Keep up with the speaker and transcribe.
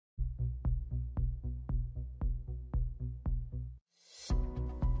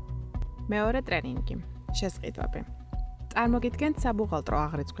მეორე ტრენინგი. შესყიდვები. წარმოგიდგენთ საბუღალტრო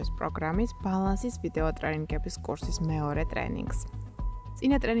აღრიცხვის პროგრამის ბალანსის ვიდეო ტრენინგების კურსის მეორე ტრენინგს.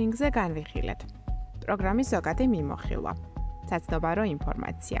 წინა ტრენინგზე განვიხილეთ პროგრამის ზოგადი მიმოხილვა, საცნობარო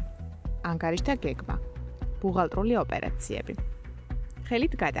ინფორმაცია, ანგარიშთა გეგმა, ბუღალტრული ოპერაციები,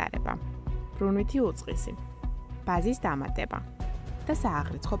 ხელით გადარება, ბრუნვითი უწყისი, ბაზის დამატება და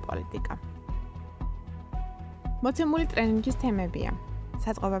სააღრიცხვო პოლიტიკა. მოცემული ტრენინგის თემებია: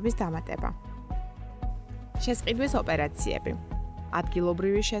 საწყობების დამატება, შესყიდვის ოპერაციები,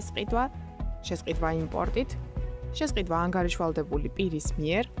 ადგილობრივი შესყიდვა, შესყიდვა იმპორტით, შესყიდვა ანგარიშვალდებული პირის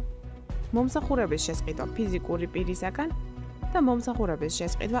მიერ, მომსახურების შესყიდვა ფიზიკური პირისაგან და მომსახურების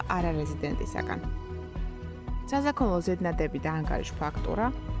შესყიდვა არარეზიდენტისაგან. სასაქონლო ზედნადები და ანგარიშ ფაქტურა,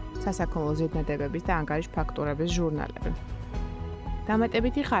 სასაქონლო ზედნადებების და ანგარიშ ფაქტურების ჟურნალები.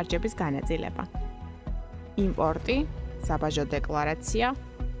 დამატებითი ხარჯების განაწილება. იმპორტი, საბაჟო დეკლარაცია,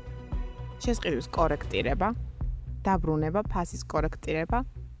 შესყიდვის კორექტირება, დაბრუნება, ფასის კორექტირება,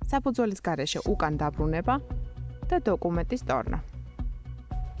 საფუძველის გარეშე უკან დაბრუნება და დოკუმენტის ტორნა.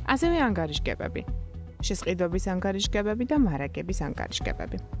 ასევე ანგარიშგებები, შესყიდვების ანგარიშგებები და მარაგების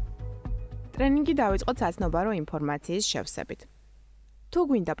ანგარიშგებები. ტრენინგი დავიწყოთ საცნობარო ინფორმაციის შევსებით. თუ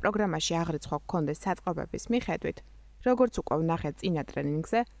გვინდა პროგრამაში აღრიცხვა გქონდეს საწყობების მიხედვით, როგორც უკვე ვნახეთ წინა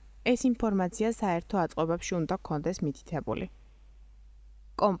ტრენინგზე, ეს ინფორმაცია საერთო აწყობებში უნდა გქონდეს მითითებული.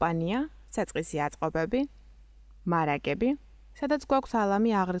 კომპანია, საწყისი აწყობები, მარაგები, სადაც გვაქვს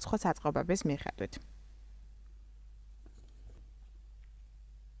ალამი აღრიცხვა საწყობების მიხედვით.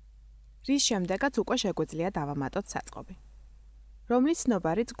 რის შემდეგაც უკვე შეგვიძლია დავამატოთ საწყობი, რომლის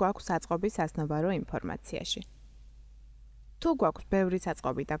ცნობარიც გვაქვს საწყობის სასნობარო ინფორმაციაში. თუ გვაქვს ბევრი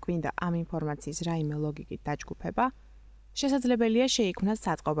საწყობი და გვინდა ამ ინფორმაციის რაიმე ლოგიკით დაჯგუფება, შესაძლებელია შეიქმნას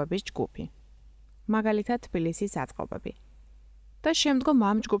საწყობების ჯგუფი, მაგალითად თბილისის საწყობები, და შემდგომ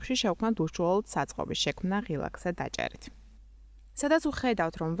ამ ჯგუფში შევქმნათ უშუალოდ საწყობის შექმნა ღილაკზე დაჭერით. სადაც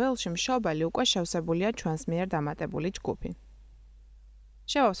ვხედავთ, რომ ველში მშობელი უკვე შევსებულია ჩვენს მიერ დამატებული ჯგუფი.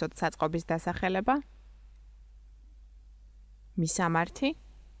 შევავსოთ საწყობის დასახელება, მისამართი,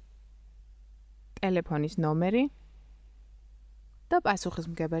 ტელეფონის ნომერი და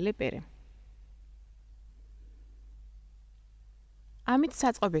პასუხისმგებელი პირი. ამით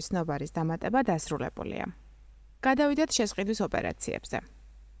საწყობის ცნობარის დამატება დასრულებულია. გადავიდეთ შესყიდვის ოპერაციებზე.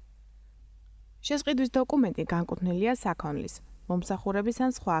 შესყიდვის დოკუმენტი განკუთვნილია საქონლის, მომსახურების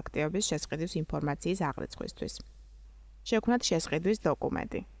ან სხვა აქტივების შესყიდვის ინფორმაციის აღრიცხვისთვის. შევქმნათ შესყიდვის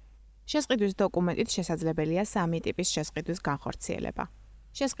დოკუმენტი. შესყიდვის დოკუმენტით შესაძლებელია სამი ტიპის შესყიდვის განხორციელება: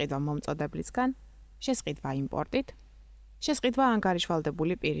 შესყიდვა მომწოდებლისგან, შესყიდვა იმპორტით, შესყიდვა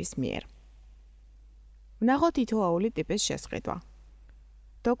ანგარიშვალდებული პირის მიერ. ვნახოთ თითოეული ტიპის შესყიდვა.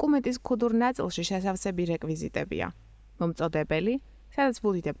 დოკუმენტის მკვიდრ ნაწილში შესავსები რეკვიზიტებია: მომწოდებელი, სადაც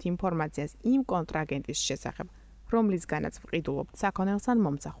ვუდიდებთ ინფორმაციას იმ კონტრაგენტის შესახებ, რომლისგანაც ვყიდულობთ საქონელს ან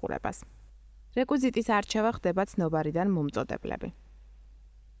მომსახურებას. რეკვიზიტის არჩევა ხდება ცნობარიდან მომწოდებლები.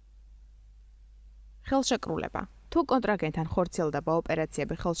 ხელშეკრულება. თუ კონტრაგენტთან ხორციელდება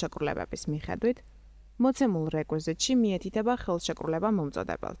ოპერაციები ხელშეკრულებების მიხედვით, მოცემულ რეკვიზიტში მიეთითება ხელშეკრულება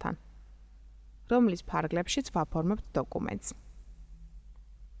მომწოდებელთან, რომლის ფარგლებშიც ვაფორმებთ დოკუმენტს.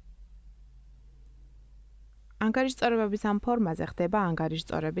 ანგარიშწორებების ამ ფორმაზე ხდება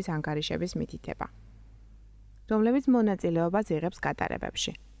ანგარიშწორების ანგარიშების მითითება, რომლებიც მონაწილეობას იღებს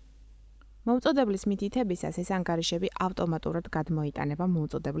გატარებებში. მომწოდებლის მითითებისას ეს ანგარიშები ავტომატურად გადმოიტანება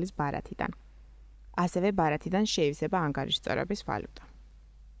მომწოდებლის ბარათიდან. ასევე ბარათიდან შეივსება ანგარიშწორების ვალუტა.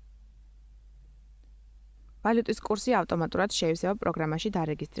 ვალუტის კურსი ავტომატურად შეივსება პროგრამაში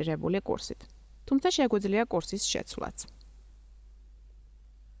დარეგისტრირებული კურსით, თუმცა შეგვიძლია კურსის შეცვლაც.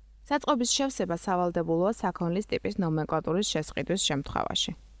 საწყობის შევსება სავალდებულოა საქონლის ტიპის ნომენკლატურის შესყიდვის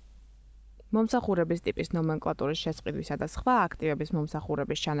შემთხვევაში. მომსახურების ტიპის ნომენკლატურის შესყიდვისა და სხვა აქტივების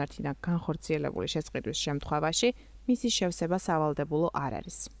მომსახურების ჩანართიდან განხორციელებული შესყიდვის შემთხვევაში მისი შევსება სავალდებულო არ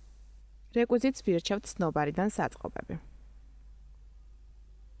არის. რეკვიზიტს ვირჩევთ ცნობარიდან საწყობები.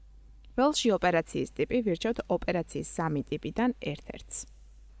 ველში ოპერაციის ტიპი ვირჩევთ ოპერაციის სამი ტიპიდან ერთ-ერთს: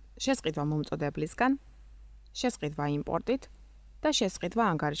 შესყიდვა მომწოდებლისგან, შესყიდვა იმპორტით და შესყიდვა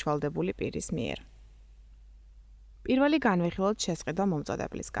ანგარიშვალდებული პირის მიერ. პირველი განვიხილოთ შესყიდვა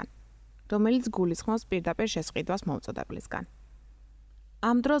მომწოდებლისგან, რომელიც გულისხმობს პირდაპირ შესყიდვას მომწოდებლისგან.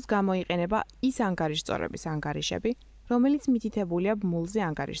 ამ დროს გამოიყენება ის ანგარიშწორების ანგარიშები, რომელიც მითითებულია ბმულზე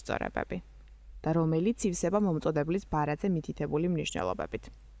ანგარიშწორებები და რომელიც ივსება მომწოდებლის ბარათზე მითითებული მნიშვნელობებით.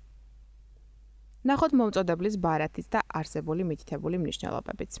 ნახოთ მომწოდებლის ბარათის და არსებული მითითებული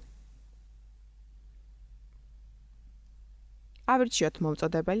მნიშვნელობებიც. ავირჩიოთ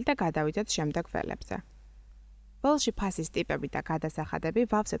მომწოდებელი და გადავიდეთ შემდეგ ველებზე. ველში ფასის ტიპები და გადასახადები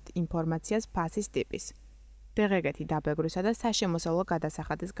ვავსებთ ინფორმაციას ფასის ტიპის, დღეგეთი დაბეგვრისა და საშემოსავლო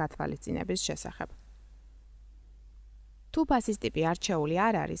გადასახადის გათვალისწინების შესახებ. თუ ფასის ტიპი არჩეული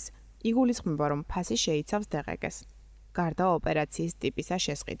არ არის, იგულისხმება, რომ ფასი შეიცავს დღეგეს, გარდა ოპერაციის ტიპისა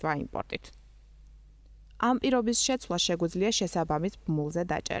შესყიდვა იმპორტით. ამ პირობის შეცვლა შეგვიძლია შესაბამის ბმულზე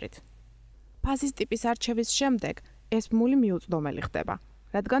დაჭერით. ფასის ტიპის არჩევის შემდეგ ეს ბმული მიუწვდომელი ხდება,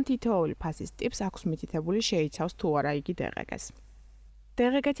 რადგან თითოეული ფასის ტიპს აქვს მითითებული შეიცავს თუ არა იგი დღეგეს.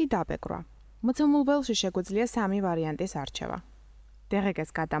 დღეგეთი დაბეგრვა. მოცემულ ველში შეგვიძლია სამი ვარიანტის არჩევა. დღეგეს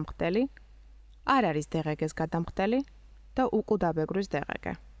გადამხდელი, არ არის დღეგეს გადამხდელი და უკუდაბეგრვის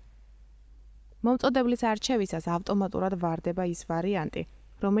დღეგე. მომწოდებლის არჩევისას ავტომატურად ვარდება ის ვარიანტი,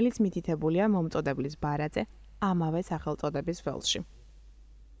 რომელიც მითითებულია მომწოდებლის ბარაზე ამავე სახელწოდების ველში.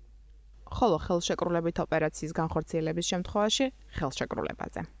 ხოლო ხელშეკრულებით ოპერაციის განხორციელების შემთხვევაში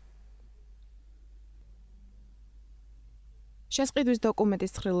ხელშეკრულებაზე. შესყიდვის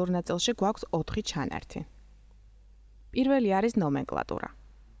დოკუმენტის ცხრილურ ნაწილში გვაქვს 4 ჩანართი. პირველი არის ნომენკლატურა.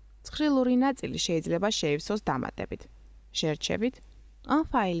 ცხრილური ნაწილი შეიძლება შეივსოს დამატებით, შერჩევით, ან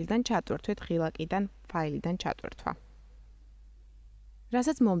ფაილიდან ჩატვირთვით ღილაკიდან ფაილიდან ჩატვირთვა.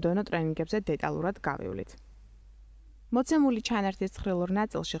 რასაც მომდევნო ტრენინგებზე დეტალურად გავივლით. მოცემული ჩანართის ცხრილურ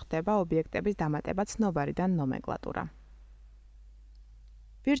ნაწილში ხდება ობიექტების დამატება ცნობარიდან ნომენკლატურა.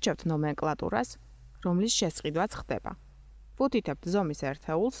 ვირჩევთ ნომენკლატურას, რომლის შესყიდვაც ხდება. ვუთითებთ ზომის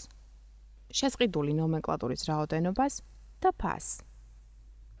ერთეულს, შესყიდული ნომენკლატურის რაოდენობას და ფასს.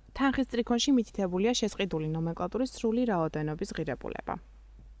 თანხის ტრიქონში მითითებულია შესყიდული ნომენკლატურის სრული რაოდენობის ღირებულება.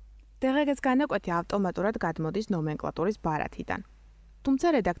 დღეგეს განაკვეთი ავტომატურად გადმოდის ნომენკლატურის ბარათიდან. თუმცა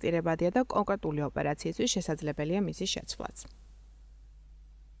რედაქტირებადია და კონკრეტული ოპერაციისთვის შესაძლებელია მისი შეცვლაც.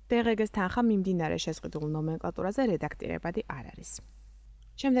 დღეგეს თანხა მიმდინარე შესყიდულ ნომენკლატურაზე რედაქტირებადი არ არის.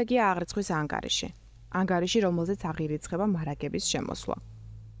 შემდეგია აღრიცხვის ანგარიში. ანგარიში, რომელზეც აღირიცხება მარაგების შემოსვლა.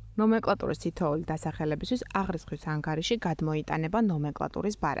 ნომენკლატურის თითოეული დასახელებისთვის აღრიცხვის ანგარიში გადმოიტანება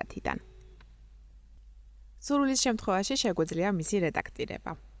ნომენკლატურის ბარათიდან. სურვილის შემთხვევაში შეგვიძლია მისი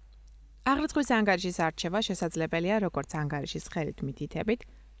რედაქტირება. აღრიცხვის ანგარიშის არჩევა შესაძლებელია როგორც ანგარიშის ხელით მითითებით,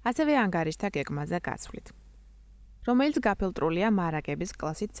 ასევე ანგარიშთა გეგმაზე გასვლით, რომელიც გაფილტრულია მარაგების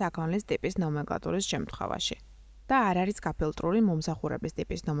კლასით საქონლის ტიპის ნომენკლატურის შემთხვევაში და არ არის გაფილტრული მომსახურების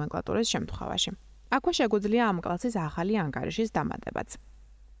ტიპის ნომენკლატურის შემთხვევაში. აქვე შეგვიძლია ამ კლასის ახალი ანგარიშის დამატებაც.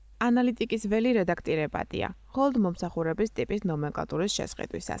 ანალიტიკის ველი რედაქტირებადია, მხოლოდ მომსახურების ტიპის ნომენკლატურის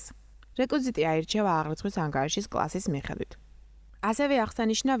შესყიდვისას. რეკვიზიტი აირჩევა აღრიცხვის ანგარიშის კლასის მიხედვით. ასევე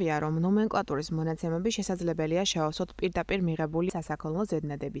აღსანიშნავია, რომ ნომენკლატურის მონაცემები შესაძლებელია შევავსოთ პირდაპირ მიღებული სასაქონლო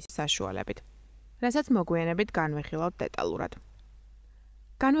ზედნადების საშუალებით, რასაც მოგვიანებით განვიხილავთ დეტალურად.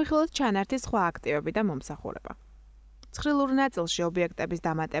 განვიხილოთ ჩანართის სხვა აქტივები და მომსახურება. ცხრილურ ნაწილში ობიექტების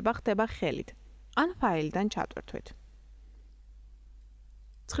დამატება ხდება ხელით, ან ფაილიდან ჩატვირთვით.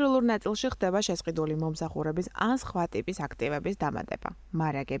 ცხრილურ ნაწილში ხდება შესყიდული მომსახურების ან სხვა ტიპის აქტივების დამატება,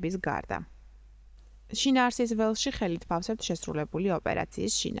 მარაგების გარდა. შინაარსის ველში ხელით ვავსებთ შესრულებული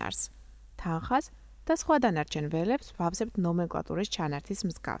ოპერაციის შინაარსს, თანხას და სხვა დანარჩენ ველებს ვავსებთ ნომენკლატურის ჩანართის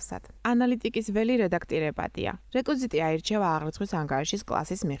მსგავსად. ანალიტიკის ველი რედაქტირებადია. რეკვიზიტი აირჩევა აღრიცხვის ანგარიშის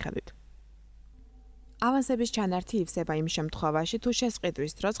კლასის მიხედვით. ავანსების ჩანართი ივსება იმ შემთხვევაში, თუ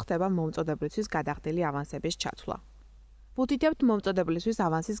შესყიდვის დროს ხდება მომწოდებლისთვის გადახდილი ავანსების ჩათვლა. ვუთითებთ მომწოებლისთვის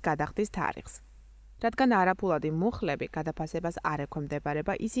ავანსის გადახდის თარიღს. რადგან არაფულადი მუხლები გადაფასებას არ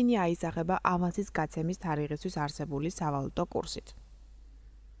ექვემდებარება, ისინი აისახება ავანსის გაცემის თარიღისთვის არსებული სავალუტო კურსით.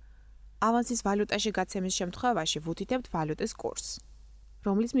 ავანსის ვალუტაში გაცემის შემთხვევაში ვუთითებთ ვალუტის კურსს,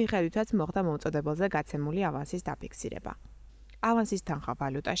 რომლის მიხედვითაც მოხდა მომწოდებელზე გაცემული ავანსის დაფიქსირება. ავანსის თანხა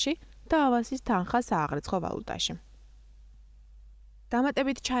ვალუტაში და ავანსის თანხა სააღრიცხვო ვალუტაში.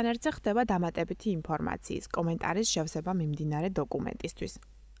 დამატებით ჩანართზე ხდება დამატებითი ინფორმაციის, კომენტარის შევსება მიმდინარე დოკუმენტისთვის.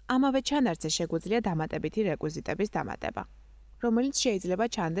 ამავე ჩანართზე შეგვიძლია დამატებითი რეკვიზიტების დამატება, რომელიც შეიძლება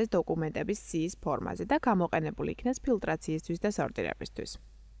ჩანდეს დოკუმენტების სიის ფორმაზე და გამოყენებული იქნეს ფილტრაციისთვის და სორტირებისთვის.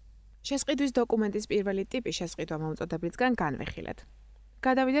 შესყიდვის დოკუმენტის პირველი ტიპი შესყიდვა მომწოდებლისგან განვიხილეთ.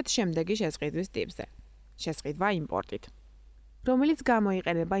 გადავიდეთ შემდეგი შესყიდვის ტიპზე. შესყიდვა იმპორტით, რომელიც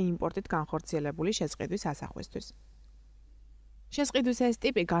გამოიყენება იმპორტით განხორციელებული შესყიდვის ასახვისთვის. შესყიდვის ეს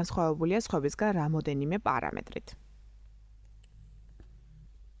ტიპი განსხვავებულია სხვებისგან რამოდენიმე პარამეტრით.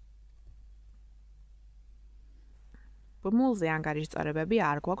 ბმულზე ანგარიშწორებები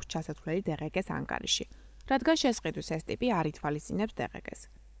არ გვაქვს ჩასათვლელი დღეგეს ანგარიში, რადგან შესყიდვის ეს ტიპი არ ითვალისწინებს დღეგეს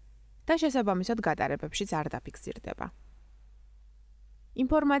და შესაბამისად გატარებებშიც არ დაფიქსირდება.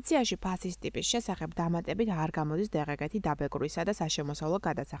 ინფორმაციაში ფასის ტიპის შესახებ დამატებით არ გამოდის დღეგეთი დაბეგვრისა და საშემოსავლო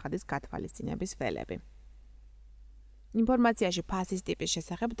გადასახადის გათვალისწინების ველები. ინფორმაციაში ფასის ტიპის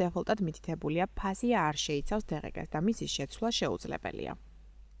შესახებ დეფოლტად მითითებულია ფასი არ შეიცავს დღგ-ს და მისი შეცვლა შეუძლებელია.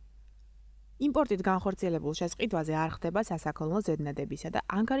 იმპორტით განხორციელებულ შესყიდვაზე არ ხდება სასაქონლო ზედნადებისა და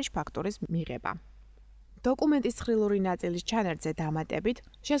ანგარიშ ფაქტორის მიღება. დოკუმენტის ცხრილური ნაწილის ჩანერდზე დამატებით,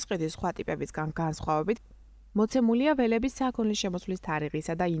 შესყიდვის სხვა ტიპებისგან განსხვავებით, მოცემულია ველების საქონლის შემოსვლის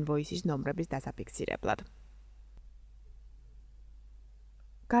თარიღისა და ინვოისის ნომრების დასაფიქსირებლად.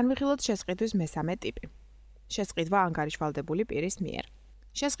 განვიხილოთ შესყიდვის მესამე ტიპი. შესყიდვა ანგარიშვალდებული პირის მიერ.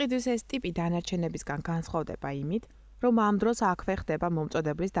 შესყიდვის ეს ტიპი დანარჩენებისგან განსხვავდება იმით, რომ ამ დროს აქვე ხდება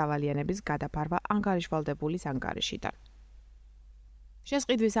მომწოდებლის დავალიანების გადაფარვა ანგარიშვალდებულის ანგარიშიდან.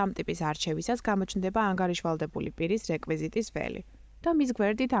 შესყიდვის ამ ტიპის არჩევისას გამოჩნდება ანგარიშვალდებული პირის რეკვიზიტის ველი და მის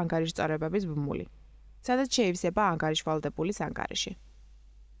გვერდით ანგარიშწორებების ბმული, სადაც შეივსება ანგარიშვალდებულის ანგარიში.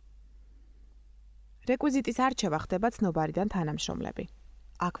 რეკვიზიტის არჩევა ხდება ცნობარიდან თანამშრომლები.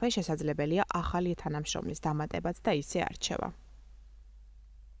 აქვე შესაძლებელია ახალი თანამშრომლის დამატებაც და ისე არჩევა.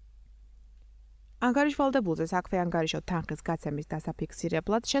 ანგარიშვალდებულზე საქმე ანგარიშო თანხის გაცემის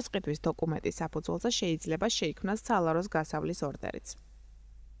დასაფიქსირებლად შესყიდვის დოკუმენტის საფუძველზე შეიძლება შეიქმნას სალაროს გასავლის ორდერიც.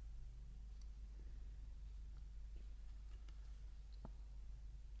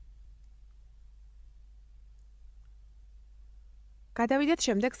 გადავიდეთ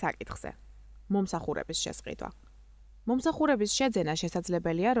შემდეგ საკითხზე. მომსახურების შესყიდვა. მომსახურების შეძენა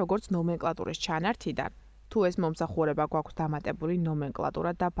შესაძლებელია როგორც ნომენკლატურის ჩანართიდან, თუ ეს მომსახურება გვაქვს დამატებული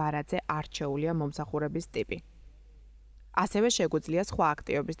ნომენკლატურა და ბარათზე არჩეულია მომსახურების ტიპი. ასევე შეგვიძლია სხვა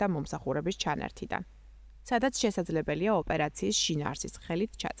აქტივობის და მომსახურების ჩანართიდან, სადაც შესაძლებელია ოპერაციის შინაარსის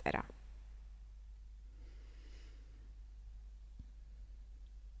ხელით ჩაწერა.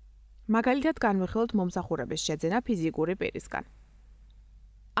 მაგალითად განვიხილოთ მომსახურების შეძენა ფიზიკური პირისგან.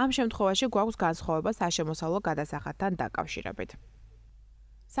 ამ შემთხვევაში გვაქვს განსხვავება საშემოსავლო გადასახადთან დაკავშირებით.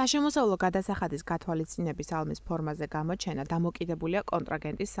 საშემოსავლო გადასახადის გათვალისწინების ალმის ფორმაზე გამოჩენა დამოკიდებულია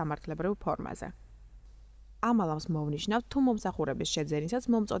კონტრაგენტის სამართლებრივ ფორმაზე. ამ ალამს მოვნიშნავთ, თუ მომსახურების შეძენისას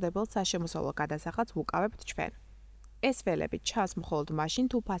მომწოდებელ საშემოსავლო გადასახადს ვუკავებთ ჩვენ. ეს ველები ჩანს მხოლოდ მაშინ,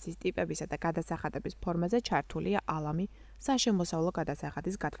 თუ ფასის ტიპებისა და გადასახადების ფორმაზე ჩართულია ალამი საშემოსავლო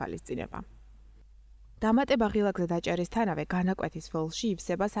გადასახადის გათვალისწინება. დამატება ღილაკზე დაჭერისთანავე განაკვეთის ველში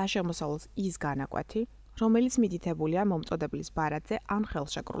ივსება საშემოსავლოს ის განაკვეთი, რომელიც მითითებულია მომწოდებლის ბარათზე ან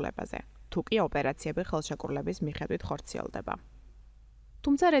ხელშეკრულებაზე, თუ კი ოპერაციები ხელშეკრულების მიხედვით ხორციელდება.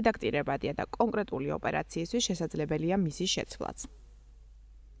 თუმცა რედაქტირებადია და კონკრეტული ოპერაციისთვის შესაძლებელია მისი შეცვლაც.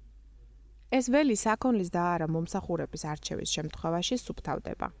 ეს ველი საქონლის და არა მომსახურების არჩევის შემთხვევაში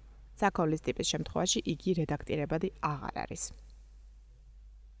სუფთავდება. საქონლის ტიპის შემთხვევაში იგი რედაქტირებადი აღარ არის.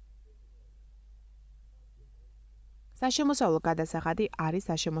 საშემოსავლო გადასახადი არის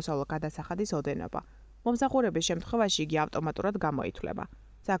საშემოსავლო გადასახადის ოდენობა. მომსახურების შემთხვევაში იგი ავტომატურად გამოითვლება.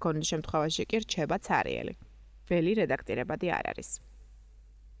 საქონლის შემთხვევაში კი რჩება ცარიელი. ველი რედაქტირებადი არ არის.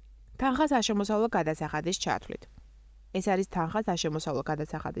 თანხა საშემოსავლო გადასახადის ჩათვლით. ეს არის თანხა საშემოსავლო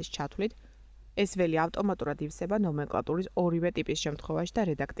გადასახადის ჩათვლით. ეს ველი ავტომატურად ივსება ნომენკლატურის ორივე ტიპის შემთხვევაში და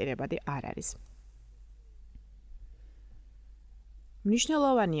რედაქტირებადი არ არის.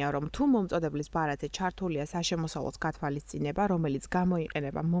 მნიშვნელოვანია, რომ თუ მომწოდებლის ბარათზე ჩართულია საშემოსავლოს გათვალისწინება, რომელიც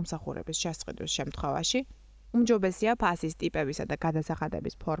გამოიყენება მომსახურების შესყიდვის შემთხვევაში, უმჯობესია ფასის ტიპებისა და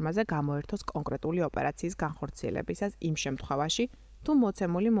გადასახადების ფორმაზე გამოერთოს კონკრეტული ოპერაციის განხორციელებისას იმ შემთხვევაში, თუ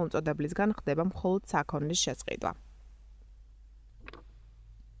მოცემული მომწოდებლისგან ხდება მხოლოდ საქონლის შესყიდვა.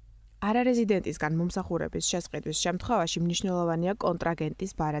 არარეზიდენტისგან მომსახურების შესყიდვის შემთხვევაში მნიშვნელოვანია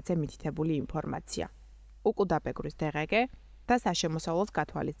კონტრაგენტის ბარათზე მითითებული ინფორმაცია, უკუდაბეგრის დღგ და საშემოსავლოს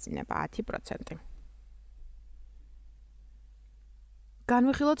გათვალისწინება 10%.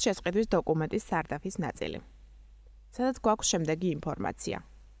 განვიხილოთ შესყიდვის დოკუმენტის სარდაფის ნაწილი, სადაც გვაქვს შემდეგი ინფორმაცია.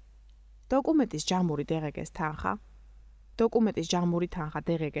 დოკუმენტის ჯამური დღგ-ს თანხა, დოკუმენტის ჯამური თანხა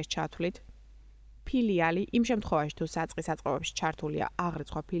დღგ-ს ჩათვლით, ფილიალი იმ შემთხვევაში, თუ საწყის აწყობებში ჩართულია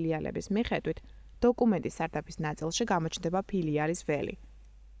აღრიცხვა ფილიალების მიხედვით, დოკუმენტის სარდაფის ნაწილში გამოჩნდება ფილიალის ველი,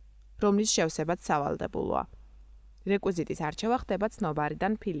 რომლის შევსებაც სავალდებულოა. რეკვიზიტის არჩევა ხდება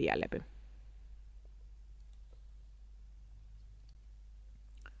ცნობარიდან ფილიალები.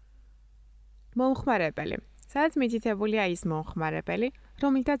 მომხმარებელი. სადაც მითითებულია ის მომხმარებელი,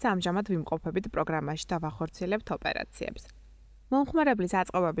 რომლითაც ამჟამად ვიმყოფებით პროგრამაში და ვახორციელებთ ოპერაციებს. მომხმარებლის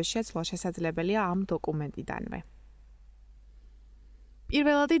აწყობების შეცვლა შესაძლებელია ამ დოკუმენტიდანვე.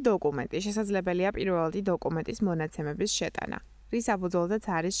 პირველადი დოკუმენტი შესაძლებელია პირველადი დოკუმენტის მონაცემების შეტანა, რის საფუძველზეც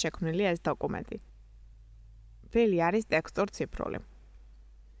არის შექმნილი ეს დოკუმენტი. ველი არის ტექსტურ-ციფრული.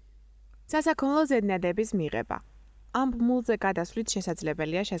 სასაქონლო ზედნადების მიღება. ამ ბმულზე გადასვლით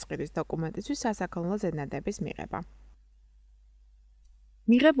შესაძლებელია შესყიდვის დოკუმენტისთვის სასაქონლო ზედნადების მიღება.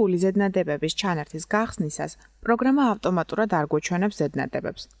 მიღებული ზედნადებების ჩანართის გახსნისას პროგრამა ავტომატურად არ გვეჩვენებს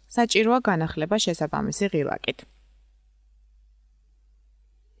ზედნადებებს. საჭიროა განახლება შესაბამისი ღილაკით.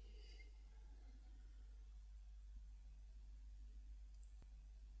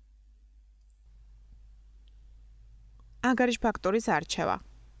 ანგარიშ ფაქტორის არჩევა.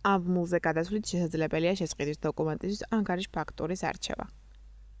 ამ მულზე გადასვლით შესაძლებელია შესყიდვის დოკუმენტისთვის ანგარიშ ფაქტორის არჩევა.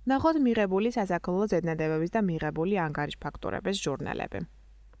 ნახოთ მიღებული სასაქონლო ზედნადებების და მიღებული ანგარიშ ფაქტურების ჟურნალები.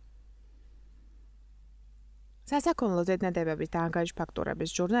 სასაქონლო ზედნადებების და ანგარიშ ფაქტურების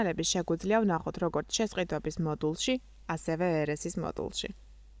ჟურნალების შეგვიძლია ვნახოთ როგორც შესყიდვების მოდულში, ასევე RS-ის მოდულში.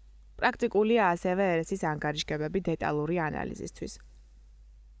 პრაქტიკულია ასევე RS-ის ანგარიშგებები დეტალური ანალიზისთვის.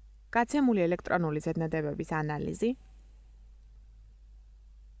 გაცემული ელექტრონული ზედნადებების ანალიზი,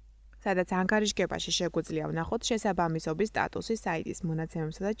 სადაც ანგარიშგებაში შეგვიძლია ვნახოთ შესაბამისობის სტატუსი საიტის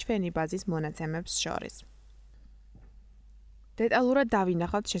მონაცემებსა და ჩვენი ბაზის მონაცემებს შორის. დეტალურად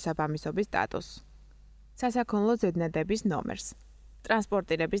დავინახავთ შესაბამისობის სტატუსს. სასაქონლო ზედნადების ნომერს,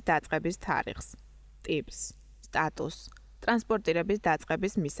 ტრანსპორტირების დაწყების თარიღს, ტიპს, სტატუსს, ტრანსპორტირების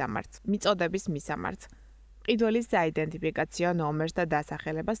დაწყების მისამართს, მიწოდების მისამართს, ყიდველის საიდენტიფიკაციო ნომერს და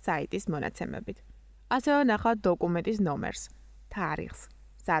დასახელებას საიტის მონაცემებით. ასევე ვნახავთ დოკუმენტის ნომერს, თარიღს,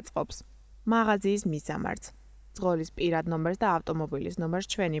 საწყობს, მაღაზიის მისამართს, ძღოლის პირად ნომერს და ავტომობილის ნომერს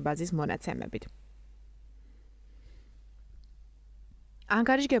ჩვენი ბაზის მონაცემებით.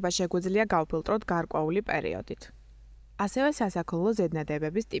 ანგარიშგება შეგვიძლია გავფილტროთ გარკვეული პერიოდით. ასევე სასაქონლო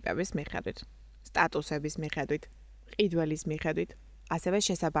ზედნადებების ტიპების მიხედვით, სტატუსების მიხედვით, ყიდველის მიხედვით, ასევე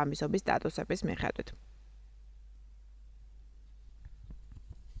შესაბამისობის სტატუსების მიხედვით.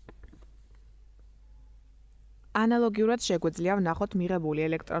 ანალოგიურად შეგვიძლია ვნახოთ მიღებული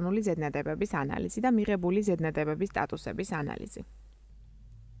ელექტრონული ზედნადებების ანალიზი და მიღებული ზედნადებების სტატუსების ანალიზი,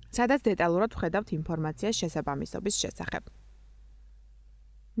 სადაც დეტალურად ვხედავთ ინფორმაციას შესაბამისობის შესახებ.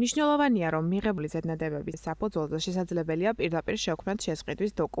 მნიშვნელოვანია, რომ მიღებული ზედნადებების საფუძველზე შესაძლებელია პირდაპირ შევქმნათ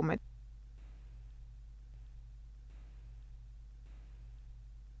შესყიდვის დოკუმენტი.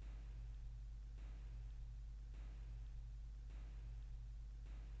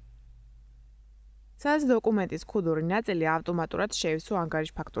 სადაც დოკუმენტის ქუდური ნაწილი ავტომატურად შეივსო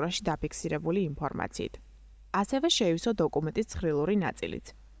ანგარიშ ფაქტურაში დაფიქსირებული ინფორმაციით. ასევე შეივსო დოკუმენტის ცხრილური ნაწილიც.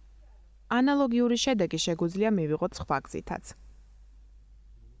 ანალოგიური შედეგი შეგვიძლია მივიღოთ სხვა გზითაც.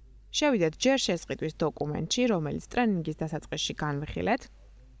 შევიდეთ ჯერ შესყიდვის დოკუმენტში, რომელიც ტრენინგის დასაწყისში განვიხილეთ.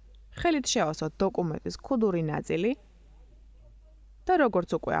 ხელით შევასოთ დოკუმენტის ქუდური ნაწილი და როგორც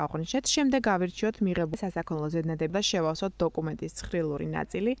უკვე აღვნიშნეთ, შემდეგ ავირჩიოთ მიღებული სასაქონლო ზედნადები და შევავსოთ დოკუმენტის ცხრილური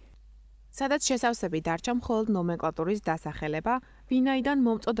ნაწილი, სადაც შესავსები დარჩა მხოლოდ ნომენკლატურის დასახელება, ვინაიდან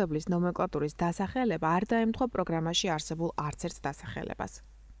მომწოდებლის ნომენკლატურის დასახელება არ დაემთხვა პროგრამაში არსებულ არც ერთ დასახელებას.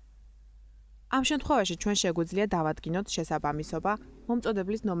 ამ შემთხვევაში ჩვენ შეგვიძლია დავადგინოთ შესაბამისობა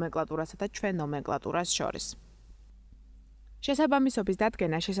მომწოდებლის ნომენკლატურასა და ჩვენ ნომენკლატურას შორის. შესაბამისობის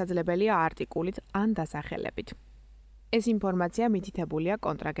დადგენა შესაძლებელია არტიკულით ან დასახელებით. ეს ინფორმაცია მითითებულია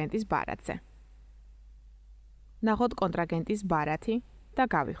კონტრაგენტის ბარათზე. ნახოთ კონტრაგენტის ბარათი და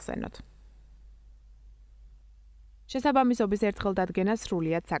გავიხსენოთ. შესაბამისობის ერთხელ დადგენა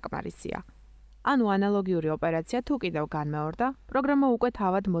სრულიად საკმარისია. ანუ ანალოგიური ოპერაცია თუ კიდევ განმეორდა, პროგრამა უკვე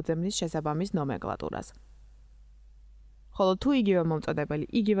თავად მოძებნის შესაბამის ნომენკლატურას. ხოლო თუ იგივე მომწოდებელი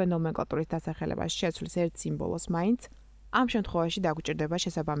იგივე ნომენკლატურის დასახელებას შეცვლის ერთ სიმბოლოს მაინც, ამ შემთხვევაში დაგვჭირდება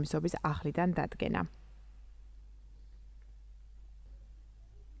შესაბამისობის ახლიდან დადგენა.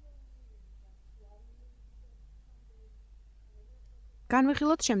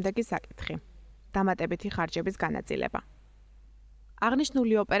 განვიხილოთ შემდეგი საკითხი. დამატებითი ხარჯების განაწილება.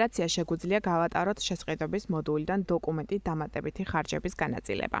 აღნიშნული ოპერაცია შეგვიძლია გავატაროთ შესყიდვების მოდულიდან დოკუმენტის დამატებითი ხარჯების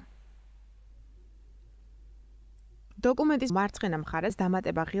განაწილება. დოკუმენტის მარცხენა მხარეს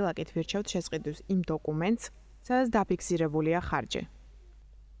დამატება ღილაკით ვირჩევთ შესყიდვის იმ დოკუმენტს, სადაც დაფიქსირებულია ხარჯი.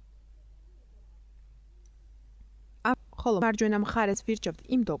 ხოლო მარჯვენა მხარეს ვირჩევთ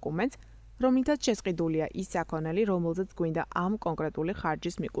იმ დოკუმენტს, რომლითაც შესყიდულია ის საქონელი, რომელზეც გვინდა ამ კონკრეტული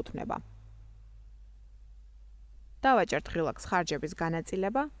ხარჯის მიკუთვნება. დავაჭერთ ღილაკს ხარჯების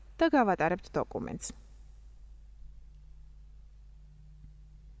განაწილება და გავატარებთ დოკუმენტს.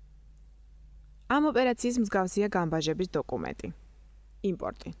 ამ ოპერაციის მსგავსია განბაჟების დოკუმენტი,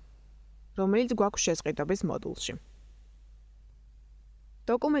 იმპორტი, რომელიც გვაქვს შესყიდვების მოდულში.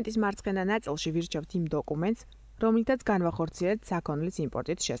 დოკუმენტის მარცხენა ნაწილში ვირჩევთ იმ დოკუმენტს, რომლითაც განვახორციელებთ საქონლის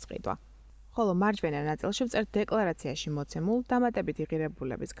იმპორტით შესყიდვა. ხოლო მარჯვენა ნაწილში ვწერთ დეკლარაციაში მოცემულ დამატებითი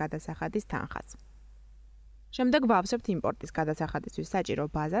ღირებულების გადასახადის თანხას. შემდეგ ვავსებთ იმპორტის გადასახადისთვის საჭირო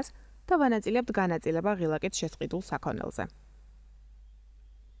ბაზას და ვანაწილებთ განაწილება ღილაკით შესყიდულ საქონელზე.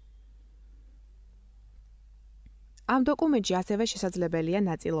 ამ დოკუმენტში ასევე შესაძლებელია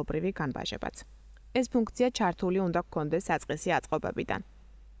ნაწილობრივი განვაჟებაც. ეს ფუნქცია ჩართული უნდა გქონდეს საწყისი აწყობებიდან.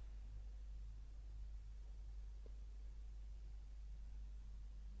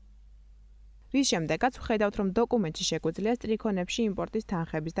 რის შემდეგაც ვხედავთ, რომ დოკუმენტში შეგვიძლია სტრიქონებში იმპორტის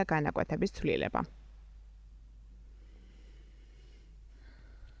თანხების და განაკვეთების ცვლილება.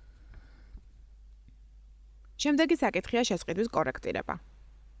 შემდეგი საკითხია შესყიდვის კორექტირება.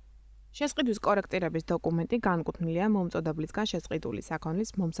 შესყიდვის კორექტირების დოკუმენტი განკუთვნილია მომწოდებლისგან შესყიდული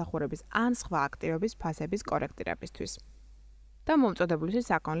საქონლის მომსახურების ან სხვა აქტივების ფასების კორექტირებისთვის და მომწოდებლისთვის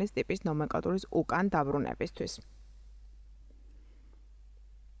საქონლის ტიპის ნომენკლატურის უკან დაბრუნებისთვის.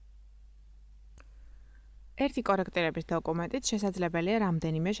 ერთი კორექტირების დოკუმენტით შესაძლებელია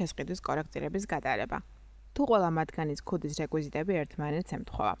რამდენიმე შესყიდვის კორექტირების გადარება, თუ ყველა მათგანის ქუდის რეკვიზიტები ერთმანეთს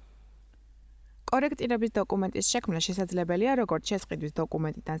ემთხვევა. კორექტირების დოკუმენტის შექმნა შესაძლებელია როგორც შესყიდვის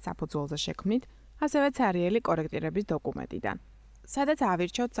დოკუმენტიდან საფუძველზე შექმნით, ასევე ცარიელი კორექტირების დოკუმენტიდან, სადაც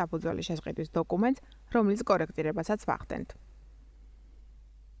ავირჩევთ საფუძველი შესყიდვის დოკუმენტს, რომლის კორექტირებასაც ვახდენთ.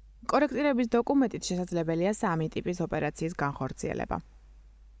 კორექტირების დოკუმენტით შესაძლებელია სამი ტიპის ოპერაციის განხორციელება.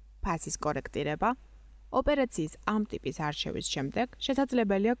 ფასის კორექტირება, ოპერაციის ამ ტიპის არჩევის შემდეგ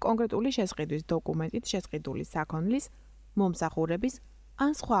შესაძლებელია კონკრეტული შესყიდვის დოკუმენტით შესყიდული საქონლის, მომსახურების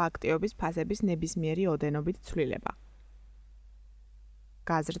ან სხვა აქტივობის ფასების ნებისმიერი ოდენობით ცვლილება.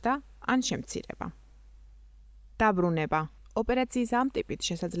 გაზრდა ან შემცირება. დაბრუნება. ოპერაციის ამ ტიპით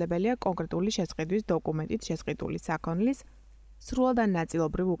შესაძლებელია კონკრეტული შესყიდვის დოკუმენტით შესყიდული საქონლის სრულად ან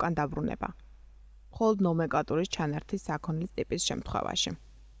ნაწილობრივ უკან დაბრუნება, მხოლოდ ნომენკლატურის ჩანართის საქონლის ტიპის შემთხვევაში.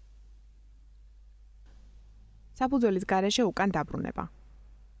 საფუძველის გარეშე უკან დაბრუნება.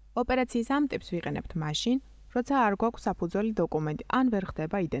 ოპერაციის ამ ტიპს ვიყენებთ მაშინ, როცა არ გვაქვს საფუძველი დოკუმენტი ან ვერ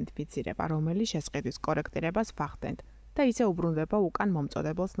ხდება იდენტიფიცირება, რომელი შესყიდვის კორექტირებას ვახდენთ და ისე უბრუნდება უკან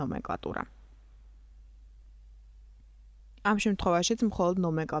მომწოდებელს ნომენკლატურა. ამ შემთხვევაშიც მხოლოდ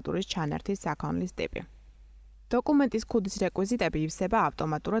ნომენკლატურის ჩანართის საქონლის ტიპი. დოკუმენტის ქუდის რეკვიზიტები ივსება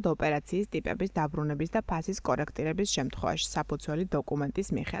ავტომატურად ოპერაციის ტიპების დაბრუნების და ფასის კორექტირების შემთხვევაში საფუძველი დოკუმენტის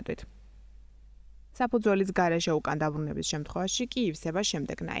მიხედვით. საფუძველის გარეშე უკან დაბრუნების შემთხვევაში კი ივსება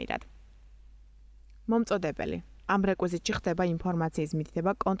შემდეგნაირად. მომწოდებელი. ამ რეკვიზიტში ხდება ინფორმაციის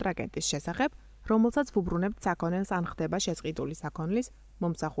მითითება კონტრაგენტის შესახებ, რომელსაც ვუბრუნებთ საქონელს ან ხდება შესყიდული საქონლის,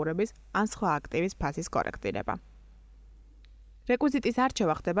 მომსახურების ან სხვა აქტივის ფასის კორექტირება. რეკვიზიტის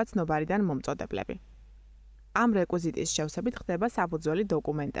არჩევა ხდება ცნობარიდან მომწოდებლები. ამ რეკვიზიტის შევსებით ხდება საფუძველი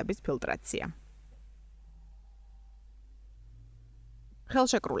დოკუმენტების ფილტრაცია.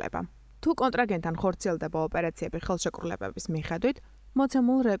 ხელშეკრულება. თუ კონტრაგენტთან ხორციელდება ოპერაციები ხელშეკრულებების მიხედვით,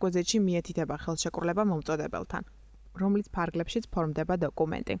 მოცემულ რეკვიზიტში მიეთითება ხელშეკრულება მომწოდებელთან, რომლის ფარგლებშიც ფორმდება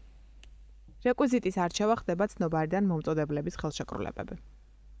დოკუმენტი. რეკვიზიტის არჩევა ხდება ცნობარიდან მომწოდებლების ხელშეკრულებები.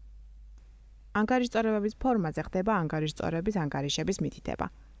 ანგარიშწორებების ფორმაზე ხდება ანგარიშწორების ანგარიშების მითითება,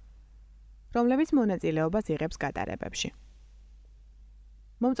 რომლებიც მონაწილეობას იღებს გადარებებში.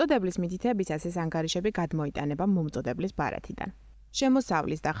 მომწოდებლის მითითებისას ეს ანგარიშები გადმოიტანება მომწოდებლის ბარათიდან.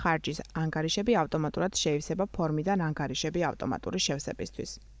 შემოსავლის და ხარჯის ანგარიშები ავტომატურად შეივსება ფორმიდან ანგარიშები ავტომატური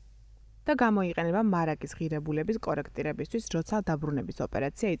შევსებისთვის და გამოიყენება მარაგის ღირებულების კორექტირებისთვის, როცა დაბრუნების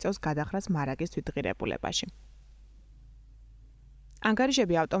ოპერაცია იწევს გადახრას მარაგის თვითღირებულებაში.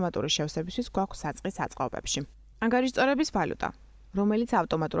 ანგარიშები ავტომატური შევსებისთვის გვაქვს საწყის აწყობებში. ანგარიშწორების ვალუტა, რომელიც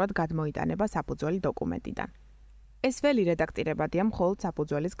ავტომატურად გადმოიტანება საფუძველი დოკუმენტიდან. ეს ველი რედაქტირებადია მხოლოდ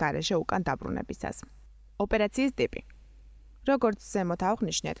საფუძველის გარეშე უკან დაბრუნებისას. ოპერაციის ტიპი. როგორც ზემოთ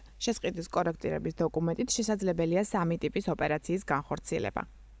ავღნიშნეთ, შესყიდვის კორექტირების დოკუმენტით შესაძლებელია სამი ტიპის ოპერაციის განხორციელება: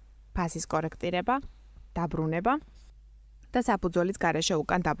 ფასის კორექტირება, დაბრუნება და საფუძველის გარეშე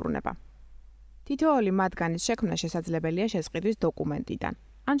უკან დაბრუნება. თითოეული მათგანის შექმნა შესაძლებელია შესყიდვის დოკუმენტიდან,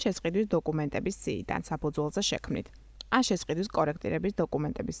 ან შესყიდვის დოკუმენტების სიიდან საფუძველზე შექმნით, ან შესყიდვის კორექტირების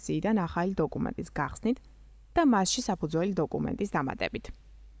დოკუმენტების სიიდან ახალი დოკუმენტის გახსნით და მასში საფუძველი დოკუმენტის დამატებით.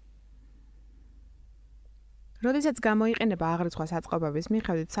 როდესაც გამოიყენება აღრიცხვა საწყობების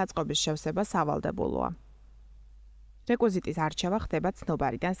მიხედვით, საწყობის შევსება სავალდებულოა. რეკვიზიტის არჩევა ხდება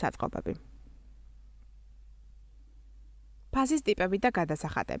ცნობარიდან საწყობები. ფასის ტიპები და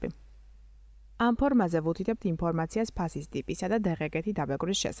გადასახადები. ამ ფორმაზე ვუთითებთ ინფორმაციას ფასის ტიპისა და დღგ-ი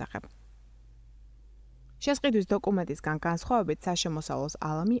დაბეგვრის შესახებ. შესყიდვის დოკუმენტისგან განსხვავებით საშემოსავლოს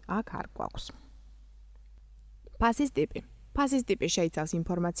ალამი აქ არ გვაქვს. ფასის ტიპი. ფასის ტიპი შეიცავს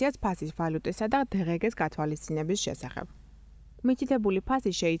ინფორმაციას ფასის ვალუტისა და დღგ-ს გათვალისწინების შესახებ. მითითებული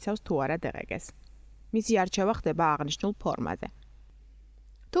ფასი შეიცავს თუ არა დღგ-ს. მისი არჩევა ხდება აღნიშნულ ფორმაზე.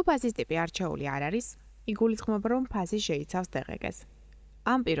 თუ ფასის ტიპი არჩეული არ არის, იგულისხმება, რომ ფასი შეიცავს დღგ-ს.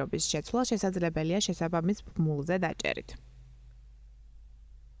 ამ პირობის შეცვლა შესაძლებელია შესაბამის ბმულზე დაჭერით.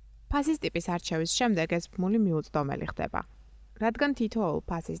 ფასის ტიპის არჩევის შემდეგ ეს ბმული მიუწვდომელი ხდება, რადგან თითოეულ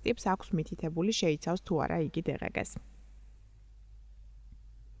ფასის ტიპს აქვს მითითებული შეიცავს თუ არა იგი DGG-ს.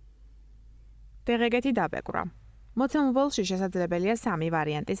 DGG-ი დაბეკვირვა. მოცემულ ველში შესაძლებელია 3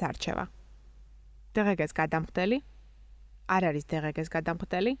 ვარიანტის არჩევა. DGG-ს გადამხდელი, არ არის DGG-ს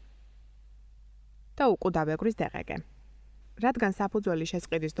გადამხდელი და უკვდავეკვრის DGG. რადგან საფუძველი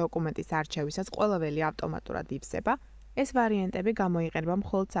შესყიდვის დოკუმენტის არჩევისას ყველაველი ავტომატურად ივსება, ეს ვარიანტები გამოიყენება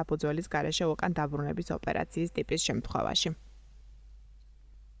მხოლოდ საფუძველის გარეშე უკან დაბრუნების ოპერაციის ტიპის შემთხვევაში.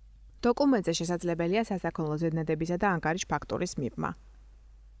 დოკუმენტზე შესაძლებელია სასაქონლო ზედნადებისა და ანგარიშ ფაქტურის მიღმა.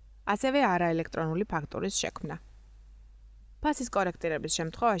 ასევე არაელექტრონული ფაქტურის შექმნა. ფასის კორექტირების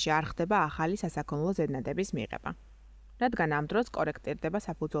შემთხვევაში არ ხდება ახალი სასაქონლო ზედნადების მიღება, რადგან ამ დროს კორექტირდება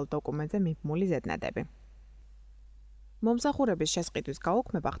საფუძველ დოკუმენტზე მიბმული ზედნადები. მომსახურების შესყიდვის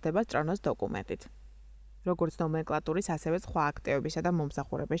გაუქმება ხდება სტრონოს დოკუმენტით, როგორც ნომენკლატურის, ასევე სხვა აქტივებისა და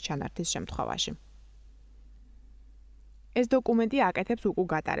მომსახურების ჩანართის შემთხვევაში. ეს დოკუმენტი აკეთებს უკუ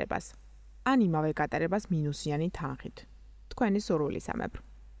გატარებას, ან იმავე გატარებას მინუსიანი თანხით, თქვენი სურვილისამებრ.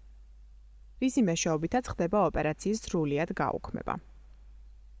 რისი მეშვეობითაც ხდება ოპერაციის სრულიად გაუქმება.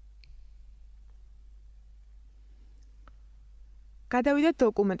 გადავიდეთ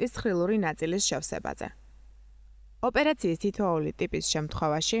დოკუმენტის ცხრილური ნაწილის შევსებაზე. ოპერაციის თითოეული ტიპის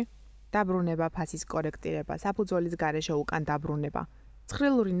შემთხვევაში დაბრუნება, ფასის კორექტირება, საფუძველის გარეშე უკან დაბრუნება,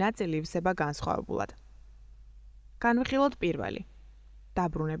 ცხრილური ნაწილი ივსება განსხვავებულად. განვიხილოთ პირველი,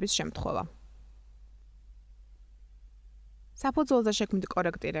 დაბრუნების შემთხვევა. საფუძველზე შექმნით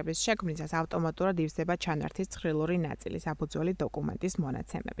კორექტირების შექმნისას ავტომატურად ივსება ჩანართის ცხრილური ნაწილი საფუძველი დოკუმენტის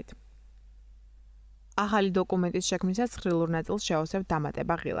მონაცემებით. ახალი დოკუმენტის შექმნისას ცხრილურ ნაწილს შევავსებთ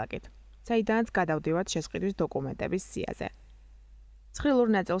დამატება ღილაკით, საიდანაც გადავდივართ შესყიდვის დოკუმენტების სიაზე. ცხრილურ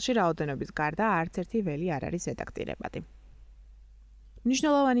ნაწილში რაოდენობის გარდა არც ერთი ველი არ არის რედაქტირებადი.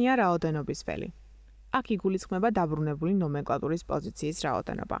 მნიშვნელოვანია რაოდენობის ველი. აქ იგულისხმება დაბრუნებული ნომენკლატურის პოზიციის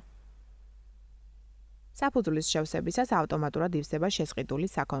რაოდენობა. საფუძვლის შევსებისას ავტომატურად ივსება შესყიდული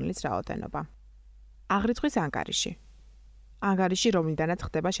საქონლის რაოდენობა. აღრიცხვის ანგარიში. ანგარიში, რომლიდანაც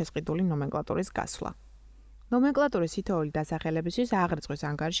ხდება შესყიდული ნომენკლატურის გასვლა. ნომენკლატურის თითოეული დასახელებისთვის აღრიცხვის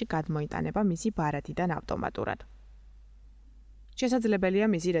ანგარიში გადმოიტანება მისი ბარათიდან ავტომატურად. შესაძლებელია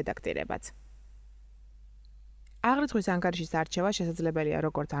მისი რედაქტირებაც. აღრიცხვის ანგარიშის არჩევა შესაძლებელია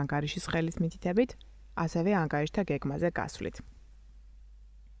როგორც ანგარიშის ხელის მითითებით, ასევე ანგარიშთა გეგმაზე გასვლით.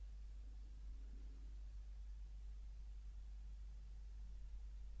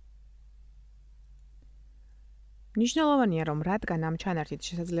 მნიშვნელოვანია, რომ რადგან ამ ჩანართით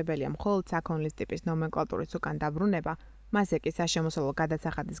შესაძლებელია მხოლოდ საქონლის ტიპის ნომენკლატურის უკან დაბრუნება, მასზე კი საშემოსავლო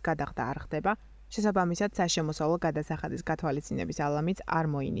გადასახადის გადახდა არ ხდება, შესაბამისად საშემოსავლო გადასახადის გათვალისწინების ალამიც არ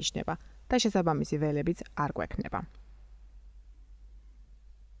მოინიშნება და შესაბამისი ველებიც არ გვექნება.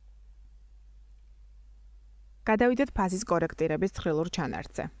 გადავიდეთ ფასის კორექტირების ცხრილურ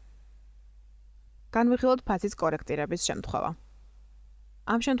ჩანართზე. განვიხილოთ ფასის კორექტირების შემთხვევა.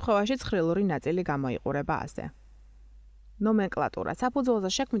 ამ შემთხვევაში ცხრილური ნაწილი გამოიყურება ასე. ნომენკლატურა. საფუძველზე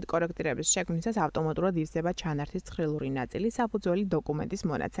შექმნით კორექტირების შექმნისას ავტომატურად ივსება ჩანართის ცხრილური ნაწილი საფუძველი დოკუმენტის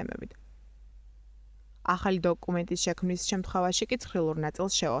მონაცემებით. ახალი დოკუმენტის შექმნის შემთხვევაში კი ცხრილურ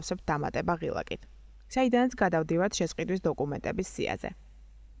ნაწილს შევავსებთ დამატება ღილაკით, საიდანაც გადავდივართ შესყიდვის დოკუმენტების სიაზე.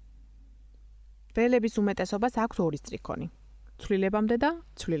 ველების უმეტესობას აქვს ორი სტრიქონი, ცვლილებამდე და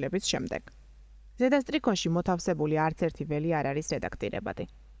ცვლილების შემდეგ. ზედა სტრიქონში მოთავსებული არც ერთი ველი არ არის რედაქტირებადი.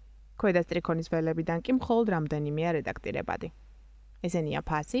 ქვედა სტრიქონის ველებიდან კი მხოლოდ რამდენიმეა რედაქტირებადი. ესენია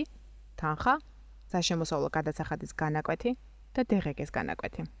ფასი, თანხა, საშემოსავლო გადასახადის განაკვეთი და DGG-ს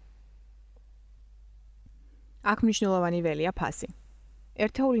განაკვეთი. აქ მნიშვნელოვანი ველია ფასი.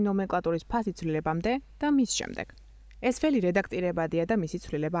 ერთეული ნომენკლატურის ფასი ცვლილებამდე და მის შემდეგ. ეს ველი რედაქტირებადია და მისი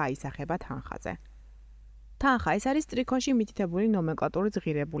ცვლილება აისახება თანხაზე. თანხა ეს არის სტრიქონში მითითებული ნომენკლატურის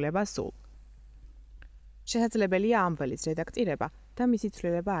ღირებულება სულ. შესაძლებელია ამ ველის რედაქტირება და მისი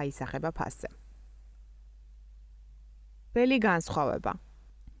ცვლილება აისახება ფასზე. ველი განსხვავება.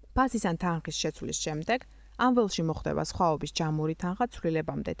 ფასის ან თანხის შეცვლის შემდეგ ამ ველში მოხდება სხვაობის ჯამური თანხა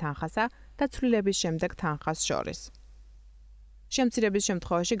ცვლილებამდე თანხასა და ცვლილების შემდეგ თანხას შორის. შემცირების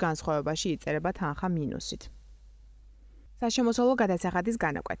შემთხვევაში განსხვავებაში იწერება თანხა მინუსით. საშემოსავლო გადასახადის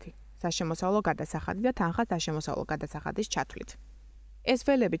განაკვეთი. საშემოსავლო გადასახადი და თანხა საშემოსავლო გადასახადის ჩათვლით. ეს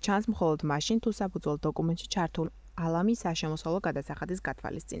ველები ჩანს მხოლოდ მაშინ, თუ საფუძველ დოკუმენტში ჩართულ ალამის საშემოსავლო გადასახადის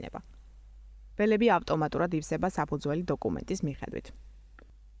გათვალისწინება. ველები ავტომატურად ივსება საფუძველი დოკუმენტის მიხედვით.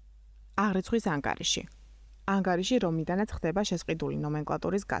 აღრიცხვის ანგარიში. ანგარიში, რომლიდანაც ხდება შესყიდული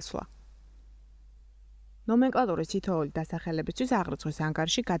ნომენკლატურის გასვლა. ნომენკლატურის თითოეული დასახელებისთვის აღრიცხვის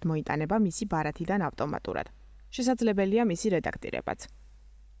ანგარიში გადმოიტანება მისი ბარათიდან ავტომატურად. შესაძლებელია მისი რედაქტირებაც.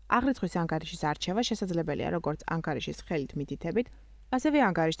 აღრიცხვის ანგარიშის არჩევა შესაძლებელია როგორც ანგარიშის ხელით მითითებით, ასევე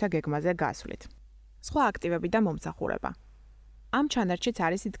ანგარიშთა გეგმაზე გასვლით. სხვა აქტივები და მომსახურება. ამ ჩანართშიც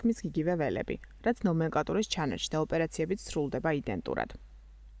არის თითქმის იგივე ველები, რაც ნომენკლატურის ჩანართში და ოპერაციებიც სრულდება იდენტურად.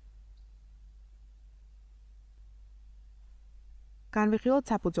 განვიხილოთ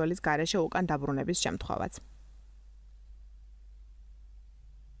საფუძველის გარეშე უკან დაბრუნების შემთხვევაც.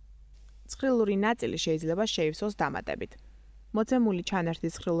 ცხრილური ნაწილი შეიძლება შეივსოს დამატებით. მოცემული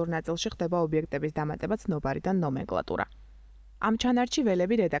ჩანართის ცხრილურ ნაწილში ხდება ობიექტების დამატება ცნობარიდან ნომენკლატურა. ამ ჩანართში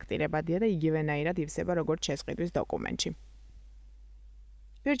ველები რედაქტირებადია და იგივენაირად ივსება როგორც შესყიდვის დოკუმენტში.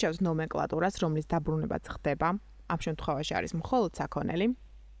 ვირჩევთ ნომენკლატურას, რომლის დაბრუნებაც ხდება, ამ შემთხვევაში არის მხოლოდ საქონელი,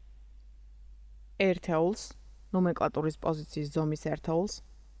 ერთეულს, ნომენკლატურის პოზიციის ზომის ერთეულს,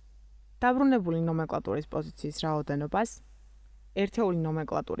 დაბრუნებული ნომენკლატურის პოზიციის რაოდენობას, ერთეული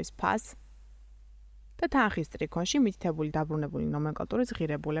ნომენკლატურის ფასს და თანხის ტრიქონში მითითებული დაბრუნებული ნომენკლატურის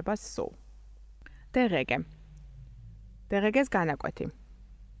ღირებულებას სულ. დღგ. დღგ-ს განაკვეთი.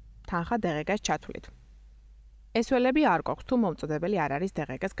 თანხა დღგ-ს ჩათვლით. ეს ველები არ გვაქვს თუ მომწოდებელი არ არის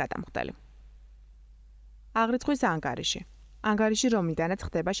დღგ-ს გადამხდელი. აღრიცხვის ანგარიში. ანგარიში, რომლიდანაც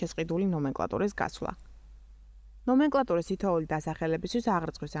ხდება შესყიდული ნომენკლატურის გასვლა. ნომენკლატურის თითოეული დასახელებისთვის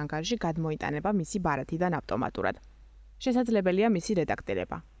აღრიცხვის ანგარიში გადმოიტანება მისი ბარათიდან ავტომატურად. შესაძლებელია მისი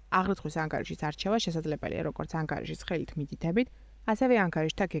რედაქტირება. აღრიცხვის ანგარიშის არჩევა შესაძლებელია როგორც ანგარიშის ხელით მითითებით, ასევე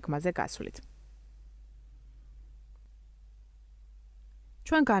ანგარიშთა გეგმაზე გასვლით.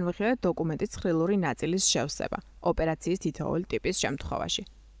 ჩვენ განვიხილეთ დოკუმენტის ცხრილური ნაწილის შევსება, ოპერაციის თითოეული ტიპის შემთხვევაში,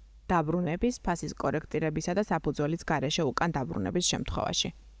 დაბრუნების, ფასის კორექტირებისა და საფუძველის გარეშე უკან დაბრუნების შემთხვევაში.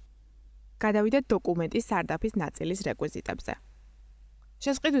 გადავიდეთ დოკუმენტის სარდაფის ნაწილის რეკვიზიტებზე.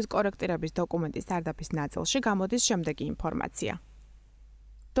 შესყიდვის კორექტირების დოკუმენტის სარდაფის ნაწილში გამოდის შემდეგი ინფორმაცია.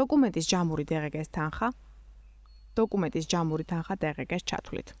 დოკუმენტის ჯამური დღგ-ს თანხა, დოკუმენტის ჯამური თანხა დღგ-ს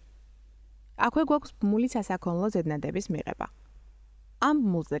ჩათვლით. აქვე გვაქვს ბმული სასაქონლო ზედნადების მიღება. ამ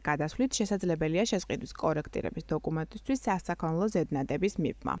ბმულზე გადასვლით შესაძლებელია შესყიდვის კორექტირების დოკუმენტისთვის სასაქონლო ზედნადების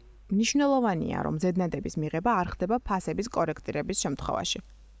მიბმა. მნიშვნელოვანია, რომ ზედნადების მიღება არ ხდება ფასების კორექტირების შემთხვევაში,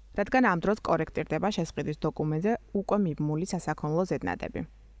 რადგან ამ დროს კორექტირდება შესყიდვის დოკუმენტზე უკვე მიბმული სასაქონლო ზედნადები.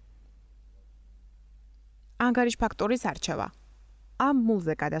 ანგარიშ ფაქტურის არჩევა. ამ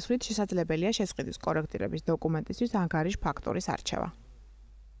ბმულზე გადასვლით შესაძლებელია შესყიდვის კორექტირების დოკუმენტისთვის ანგარიშ ფაქტურის არჩევა.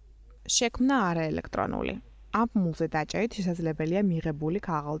 შექმნა არაელექტრონული. ამ ბმულზე დაჭერით შესაძლებელია მიღებული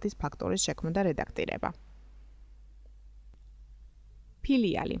ქაღალდის ფაქტურის შექმნა და რედაქტირება.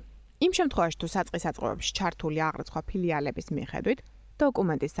 ფილიალი. იმ შემთხვევაში, თუ საწყის აწყობებში ჩართული აღრიცხვა ფილიალების მიხედვით,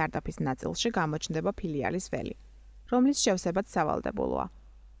 დოკუმენტის სარდაფის ნაწილში გამოჩნდება ფილიალის ველი, რომლის შევსებაც სავალდებულოა.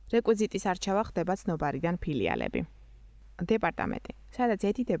 რეკვიზიტის არჩევა ხდება ცნობარიდან ფილიალები. დეპარტამენტი, სადაც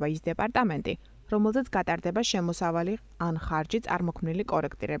ეთითება ის დეპარტამენტი, რომელზეც გატარდება შემოსავალი ან ხარჯი წარმოქმნილი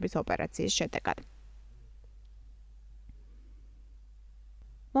კორექტირების ოპერაციის შედეგად.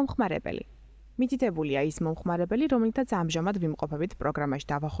 მომხმარებელი. მითითებულია ის მომხმარებელი, რომელთაც ამჟამად ვიმყოფებით პროგრამაში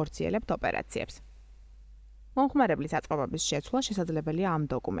დავახორციელებთ ოპერაციებს. მომხმარებლის აწყობების შეცვლა შესაძლებელია ამ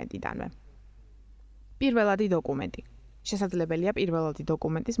დოკუმენტიდანვე. პირველადი დოკუმენტი. შესაძლებელია პირველადი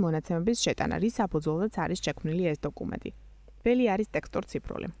დოკუმენტის მონაცემების შეტანა, რის საფუძველზეც არის შექმნილი ეს დოკუმენტი. ველი არის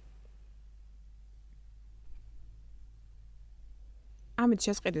ტექსტურ-ციფრული. ამით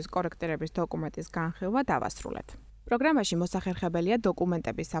შესყიდვის კორექტირების დოკუმენტის განხილვა დავასრულეთ. პროგრამაში მოსახერხებელია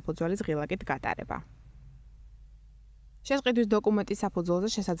დოკუმენტების საფუძველის ღილაკით გატარება. შესყიდვის დოკუმენტის საფუძველზე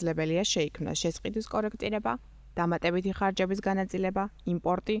შესაძლებელია შეიქმნას შესყიდვის კორექტირება, დამატებითი ხარჯების განაწილება,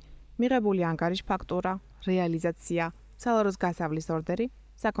 იმპორტი, მიღებული ანგარიშ ფაქტურა, რეალიზაცია, სალაროს გასავლის ორდერი,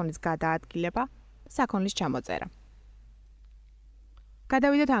 საქონლის გადაადგილება, საქონლის ჩამოწერა.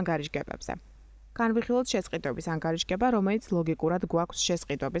 გადავიდეთ ანგარიშგებებზე. განვიხილოთ შესყიდვების ანგარიშგება, რომელიც ლოგიკურად გვაქვს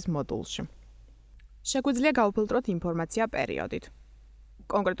შესყიდვების მოდულში. შეგვიძლია გავუფილტროთ ინფორმაცია პერიოდით,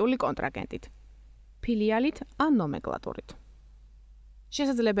 კონკრეტული კონტრაგენტით, ფილიალით ან ნომენკლატურით.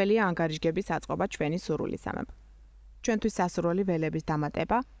 შესაძლებელია ანგარიშგების აწყობა ჩვენი სურვილისამებრ. ჩვენთვის სასურველი ველების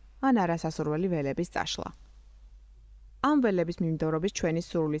დამატება ან არასასურველი ველების წაშლა. ამ ველების მიმდევრობის ჩვენი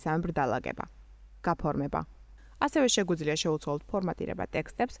სურვილისამებრ დალაგება, გაფორმება. ასევე შეგვიძლია შევუცვალოთ ფორმატირება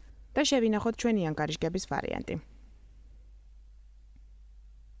ტექსტებს და შევინახოთ ჩვენი ანგარიშგების ვარიანტი.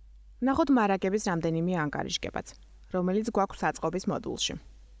 ნახოთ მარაგების რამდენიმე ანგარიშგებაც, რომელიც გვაქვს აწყობის მოდულში.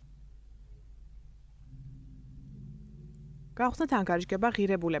 გავხსნათ ანგარიშგება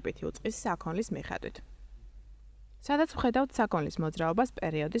ღირებულებითი უწყის საქონლის მიხედვით. სადაც ვხედავთ საქონლის მოძრაობას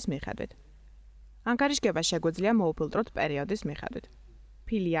პერიოდის მიხედვით. ანგარიშგება შეგვიძლია მოუფილტროთ პერიოდის მიხედვით,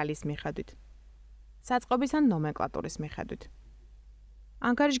 ფილიალის მიხედვით, საწყობის ან ნომენკლატურის მიხედვით.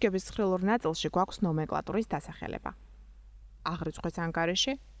 ანგარიშგების ცხრილურ ნაწილში გვაქვს ნომენკლატურის დასახელება. აღრიცხვის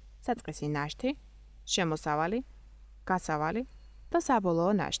ანგარიში, საწყისი ნაშთი, შემოსავალი, გასავალი და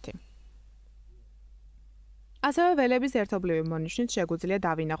საბოლოო ნაშთი. ასევე ველების ერთობლივი მონიშნით შეგვიძლია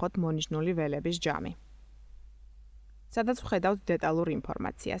დავინახოთ მონიშნული ველების ჯამი, სადაც ვხედავთ დეტალურ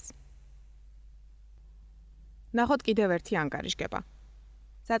ინფორმაციას. ნახოთ კიდევ ერთი ანგარიშგება.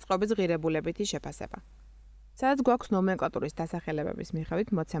 საწყობის ღირებულებითი შეფასება, სადაც გვაქვს ნომენკლატურის დასახელებების მიხედვით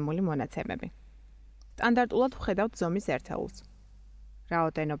მოცემული მონაცემები. სტანდარტულად ვხედავთ ზომის ერთეულს,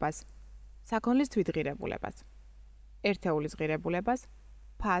 რაოდენობას, საქონლის თვითღირებულებას, ერთეულის ღირებულებას,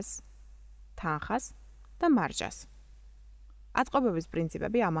 ფასს, თანხას და მარჟას. აწყობების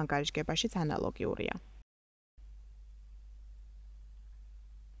პრინციპები ამ ანგარიშგებაშიც ანალოგიურია.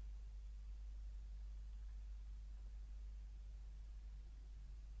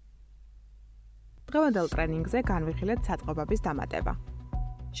 დღევანდელ ტრენინგზე განვიხილეთ საწყობების დამატება,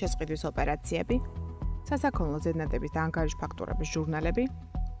 შესყიდვის ოპერაციები, სასაქონლო ზედნადების და ანგარიშ ფაქტურების ჟურნალები,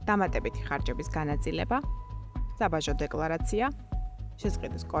 დამატებითი ხარჯების განაწილება, საბაჟო დეკლარაცია,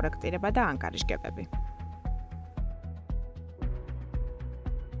 შესყიდვის კორექტირება და ანგარიშგებები.